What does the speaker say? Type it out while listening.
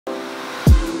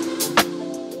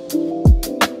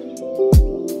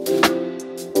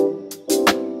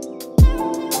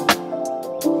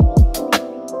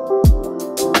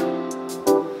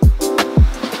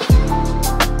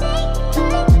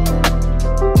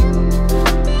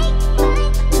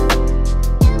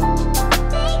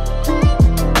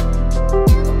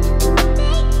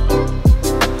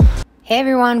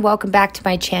everyone, welcome back to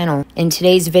my channel. In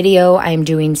today's video, I am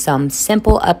doing some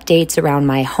simple updates around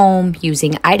my home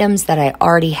using items that I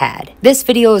already had. This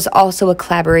video is also a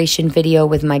collaboration video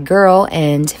with my girl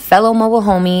and fellow mobile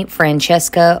homie,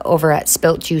 Francesca, over at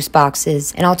Spilt Juice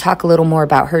Boxes, and I'll talk a little more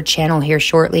about her channel here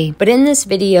shortly. But in this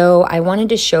video, I wanted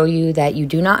to show you that you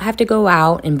do not have to go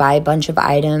out and buy a bunch of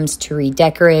items to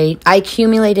redecorate. I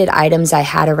accumulated items I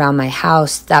had around my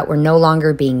house that were no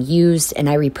longer being used, and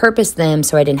I repurposed them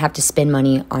so I didn't have to spend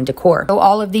money on decor. So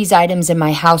all of these items in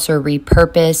my house are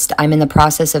repurposed. I'm in the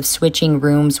process of switching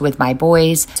rooms with my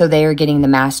boys, so they are getting the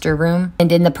master room. And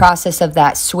in the process of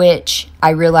that switch,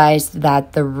 I realized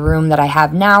that the room that I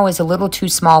have now is a little too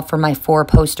small for my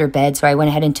 4-poster bed, so I went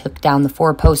ahead and took down the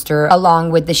 4-poster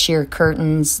along with the sheer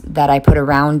curtains that I put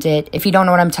around it. If you don't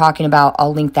know what I'm talking about,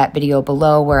 I'll link that video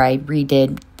below where I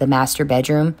redid the master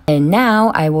bedroom. And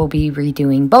now I will be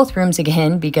redoing both rooms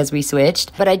again because we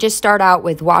switched. But I just start out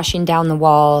with washing down the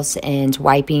walls and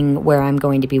wiping where I'm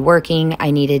going to be working. I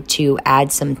needed to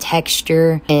add some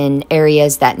texture in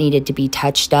areas that needed to be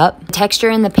touched up.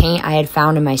 Texture in the paint I had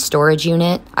found in my storage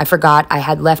unit. I forgot I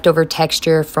had leftover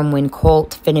texture from when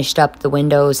Colt finished up the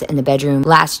windows in the bedroom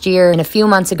last year. And a few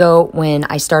months ago when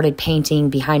I started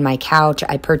painting behind my couch,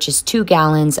 I purchased 2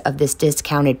 gallons of this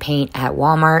discounted paint at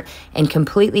Walmart and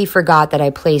completely forgot that I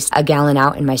placed a gallon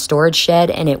out in my storage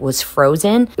shed and it was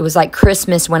frozen. It was like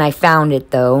Christmas when I found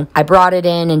it though. I brought it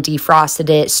in and defrosted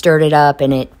it, stirred it up,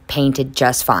 and it painted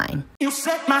just fine. You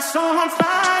set my soul on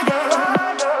fire.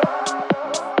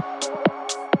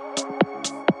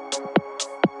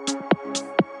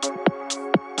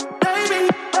 Baby,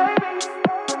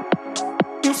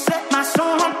 you set my soul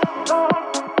on fire.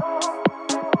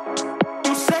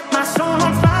 You set my soul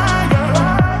on fire.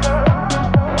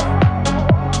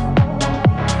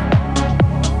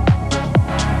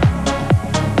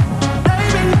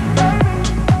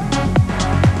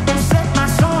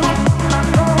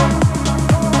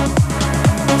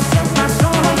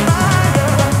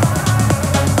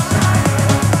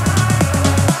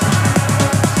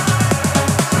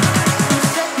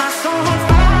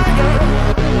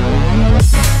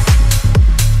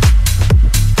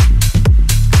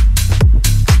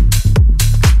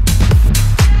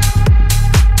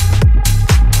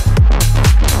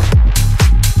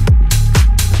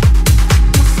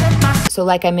 So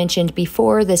like I mentioned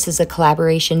before, this is a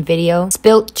collaboration video.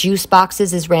 Spilt Juice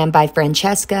Boxes is ran by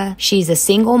Francesca. She's a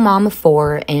single mom of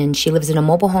 4 and she lives in a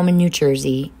mobile home in New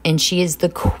Jersey, and she is the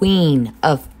queen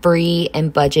of free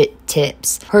and budget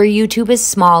tips. Her YouTube is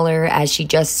smaller as she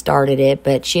just started it,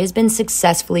 but she has been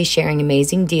successfully sharing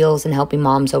amazing deals and helping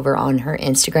moms over on her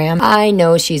Instagram. I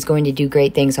know she's going to do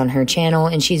great things on her channel,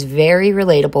 and she's very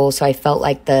relatable, so I felt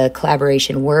like the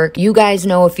collaboration worked. You guys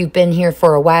know, if you've been here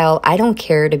for a while, I don't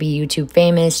care to be YouTube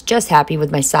famous, just happy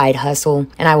with my side hustle,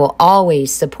 and I will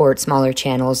always support smaller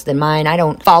channels than mine. I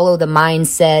don't follow the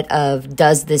mindset of,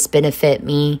 does this benefit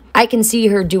me? I can see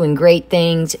her doing great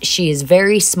things. She is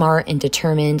very smart and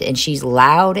determined, and she's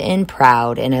loud and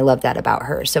proud, and I love that about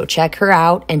her. So check her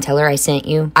out and tell her I sent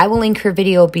you. I will link her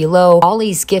video below.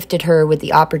 Ollie's gifted her with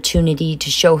the opportunity to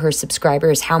show her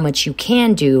subscribers how much you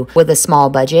can do with a small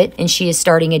budget, and she is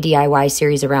starting a DIY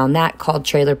series around that called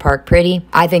Trailer Park Pretty.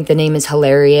 I think the name is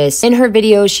hilarious. In her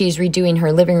video, she's redoing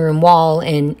her living room wall,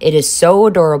 and it is so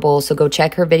adorable, so go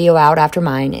check her video out after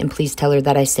mine, and please tell her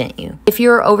that I sent you. If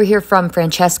you're over here from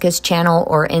Francesca's channel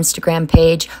or Instagram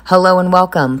page, hello and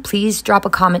welcome. Please drop a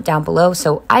comment down below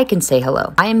so I can say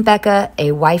hello. I am Becca,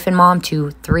 a wife and mom to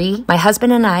 3. My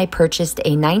husband and I purchased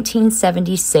a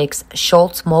 1976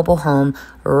 Schultz mobile home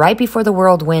right before the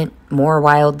world went more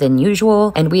wild than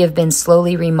usual, and we have been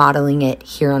slowly remodeling it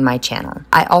here on my channel.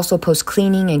 I also post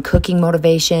cleaning and cooking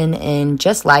motivation and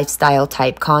just lifestyle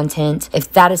type content.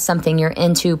 If that is something you're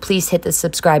into, please hit the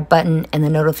subscribe button and the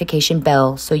notification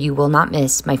bell so you will not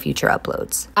miss my future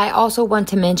uploads. I also want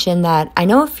to mention that I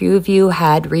know a few of you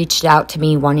had reached out to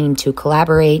me wanting to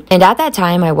collaborate, and at that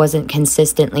time I wasn't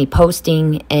consistently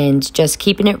posting, and just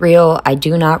keeping it real, I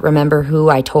do not remember who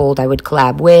I told I would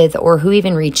collab with or who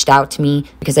even reached out to me,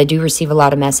 because I do receive a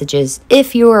lot of messages.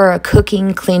 If you are a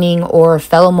cooking, cleaning, or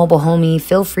fellow mobile homie,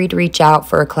 feel free to reach out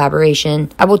for a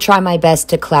collaboration. I will try my best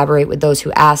to collaborate with those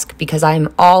who ask, because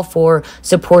I'm all for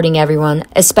supporting everyone,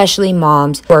 especially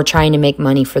moms who are trying to make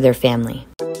money for their family.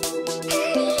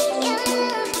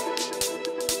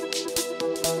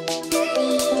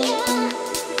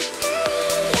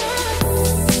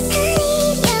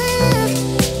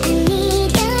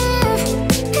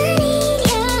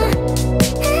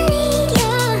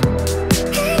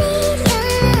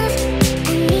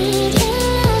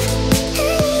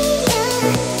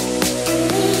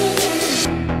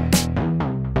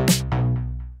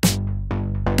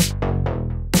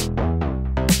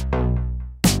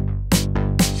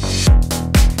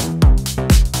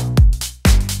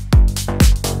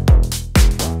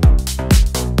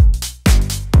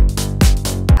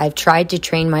 I've tried to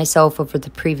train myself over the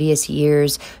previous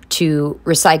years to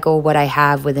recycle what I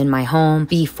have within my home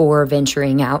before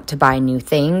venturing out to buy new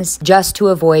things, just to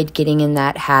avoid getting in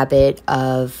that habit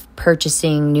of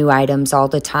purchasing new items all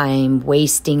the time,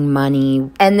 wasting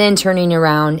money, and then turning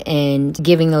around and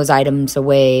giving those items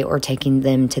away or taking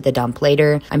them to the dump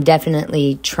later. I'm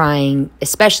definitely trying,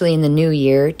 especially in the new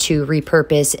year, to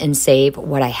repurpose and save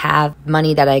what I have,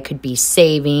 money that I could be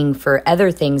saving for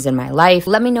other things in my life.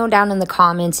 Let me know down in the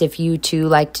comments if you too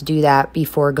like to do that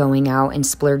before going out and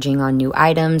splurging on new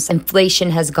items.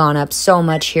 Inflation has gone up so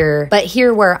much here, but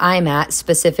here where I'm at,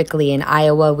 specifically in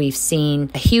Iowa, we've seen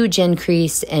a huge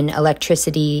increase in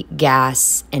electricity,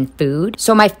 gas, and food.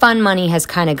 So my fun money has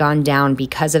kind of gone down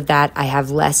because of that. I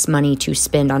have less money to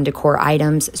spend on decor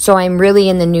items. So I'm really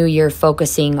in the new year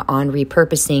focusing on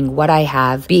repurposing what I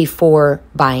have before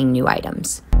buying new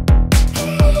items.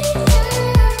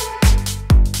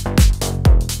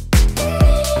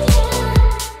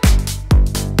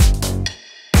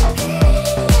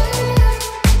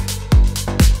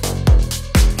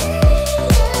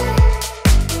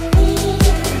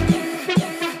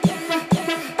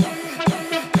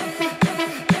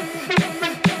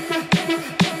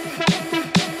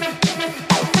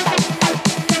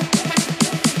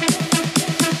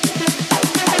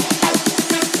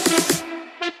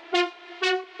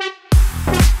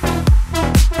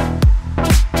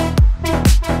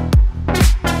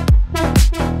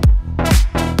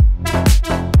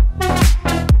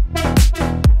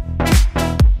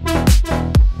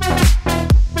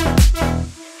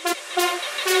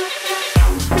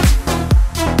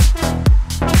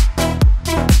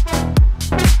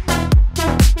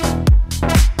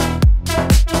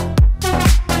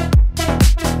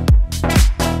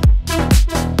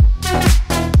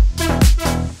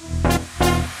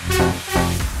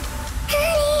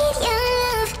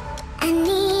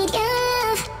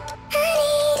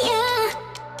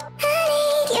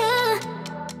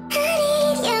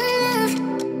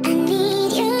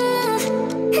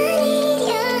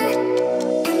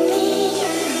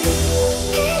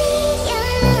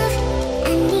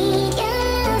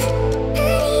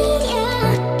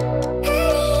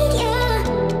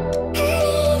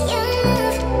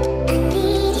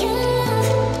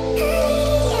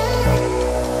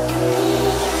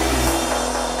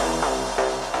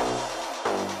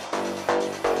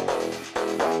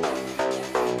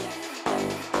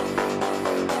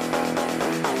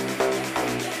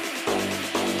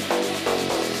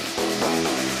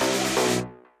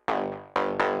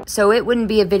 So it wouldn't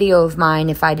be a video of mine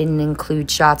if I didn't include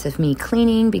shots of me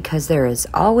cleaning, because there is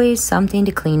always something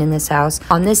to clean in this house.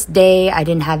 On this day, I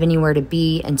didn't have anywhere to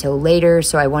be until later,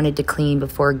 so I wanted to clean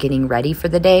before getting ready for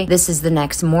the day. This is the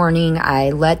next morning.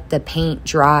 I let the paint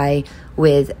dry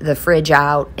with the fridge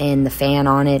out and the fan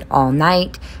on it all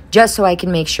night, just so I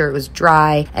can make sure it was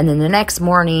dry. And then the next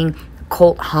morning,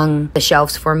 Colt hung the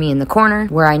shelves for me in the corner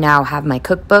where I now have my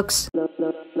cookbooks.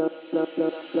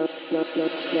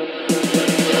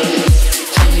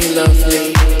 You love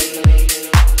me.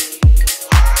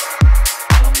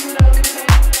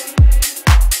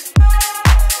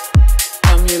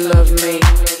 Come, you love me.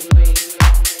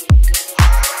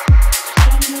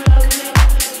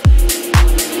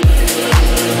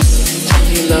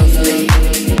 You love me. Come, you love me.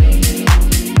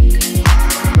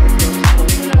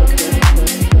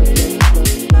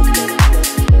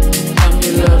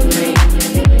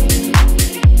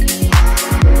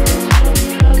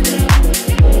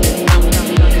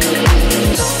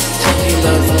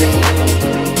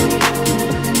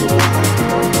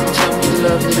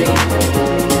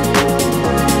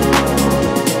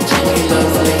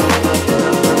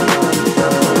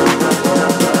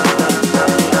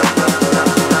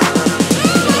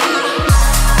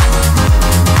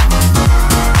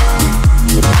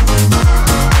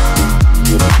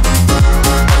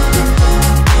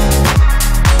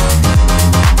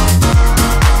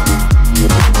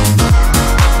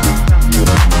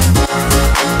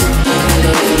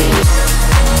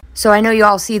 So I know you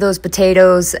all see those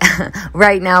potatoes.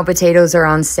 Right now, potatoes are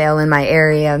on sale in my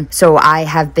area. So I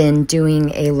have been doing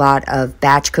a lot of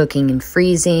batch cooking and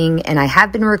freezing, and I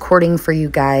have been recording for you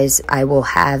guys. I will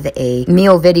have a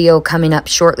meal video coming up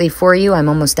shortly for you. I'm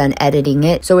almost done editing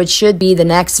it. So it should be the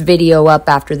next video up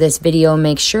after this video.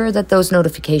 Make sure that those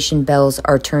notification bells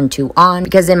are turned to on,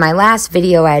 because in my last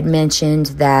video, I had mentioned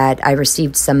that I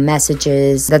received some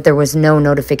messages that there was no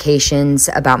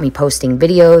notifications about me posting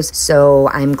videos. So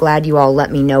I'm glad glad you all let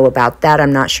me know about that.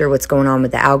 I'm not sure what's going on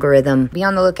with the algorithm. Be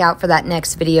on the lookout for that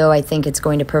next video. I think it's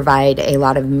going to provide a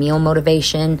lot of meal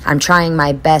motivation. I'm trying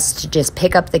my best to just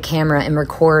pick up the camera and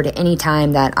record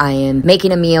anytime that I am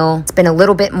making a meal. It's been a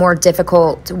little bit more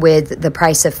difficult with the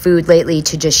price of food lately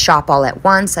to just shop all at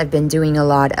once. I've been doing a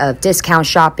lot of discount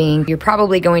shopping. You're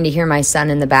probably going to hear my son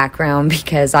in the background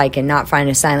because I cannot find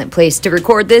a silent place to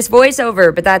record this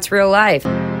voiceover, but that's real life.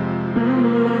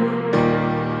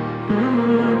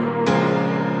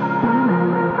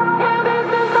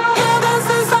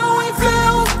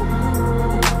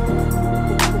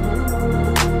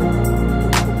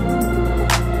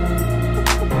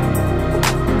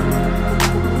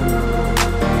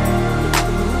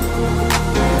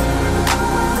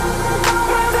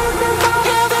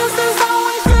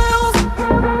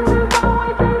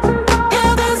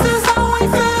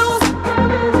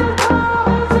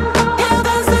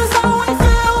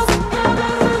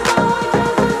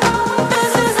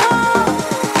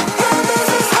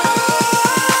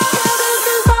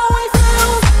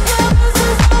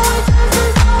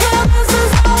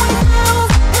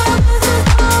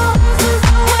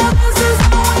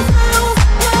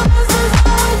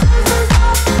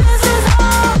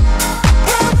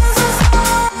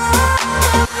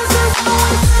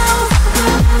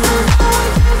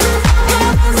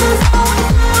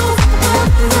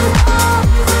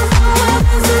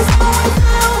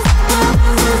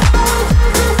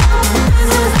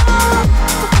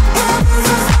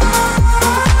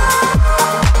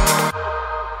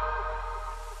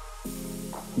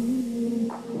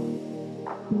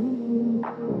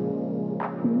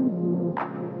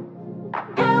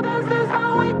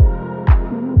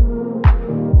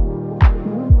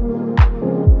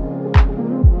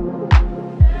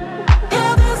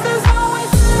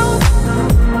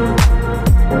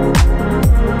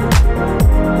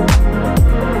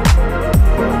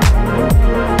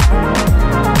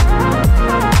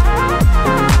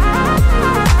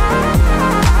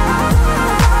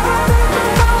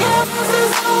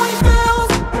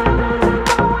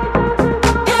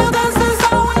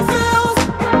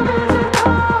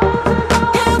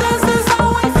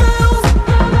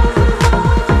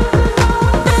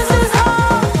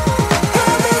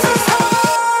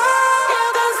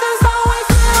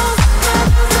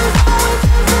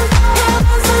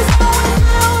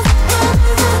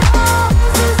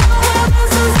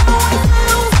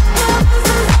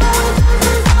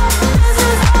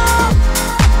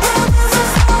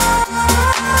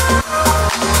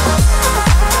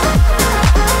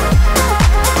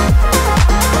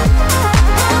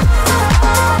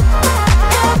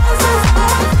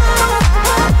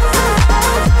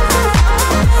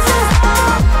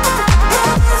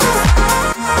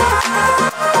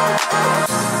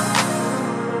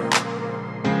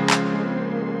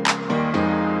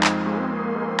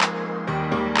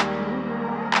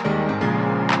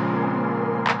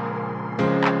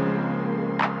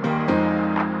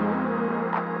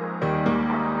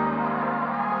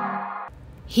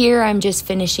 Here, I'm just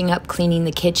finishing up cleaning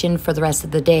the kitchen for the rest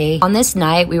of the day. On this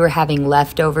night, we were having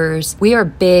leftovers. We are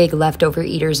big leftover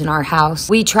eaters in our house.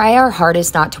 We try our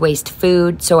hardest not to waste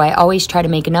food, so I always try to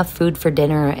make enough food for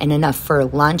dinner and enough for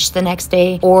lunch the next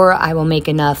day, or I will make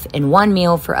enough in one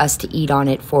meal for us to eat on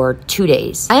it for 2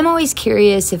 days. I'm always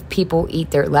curious if people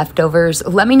eat their leftovers.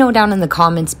 Let me know down in the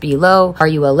comments below. Are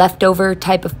you a leftover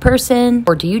type of person,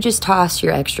 or do you just toss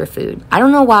your extra food? I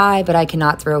don't know why, but I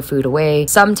cannot throw food away.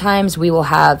 Sometimes we will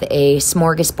have a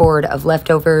smorgasbord of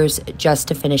leftovers just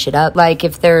to finish it up. Like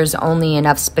if there's only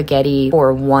enough spaghetti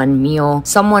for one meal,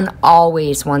 someone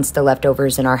always wants the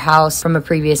leftovers in our house from a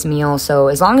previous meal. So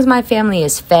as long as my family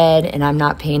is fed and I'm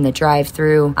not paying the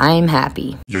drive-through, I'm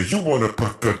happy. Yeah, you wanna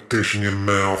put that dish in your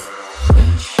mouth.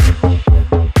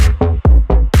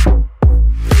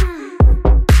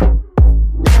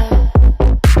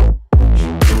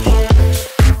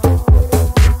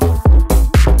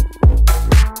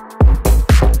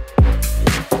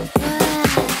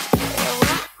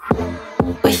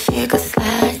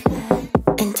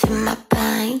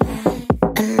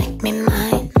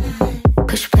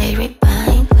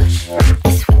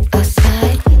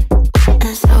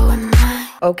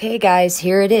 Okay guys,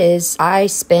 here it is. I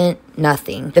spent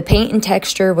nothing. The paint and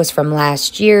texture was from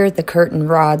last year. The curtain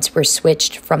rods were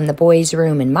switched from the boys'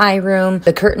 room and my room.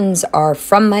 The curtains are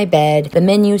from my bed. The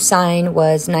menu sign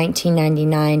was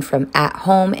 $19.99 from At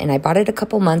Home, and I bought it a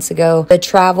couple months ago. The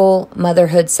travel,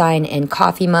 motherhood sign, and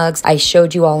coffee mugs I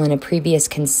showed you all in a previous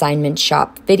consignment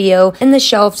shop video, and the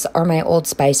shelves are my Old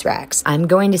Spice racks. I'm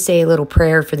going to say a little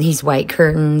prayer for these white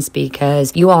curtains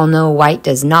because you all know white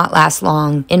does not last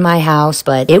long in my house,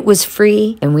 but it was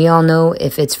free, and we all know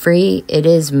if it's free, honestly, it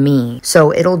is me.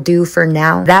 So it'll do for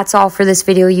now. That's all for this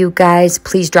video, you guys.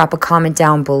 Please drop a comment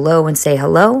down below and say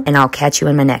hello, and I'll catch you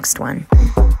in my next one.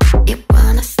 You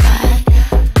wanna stop?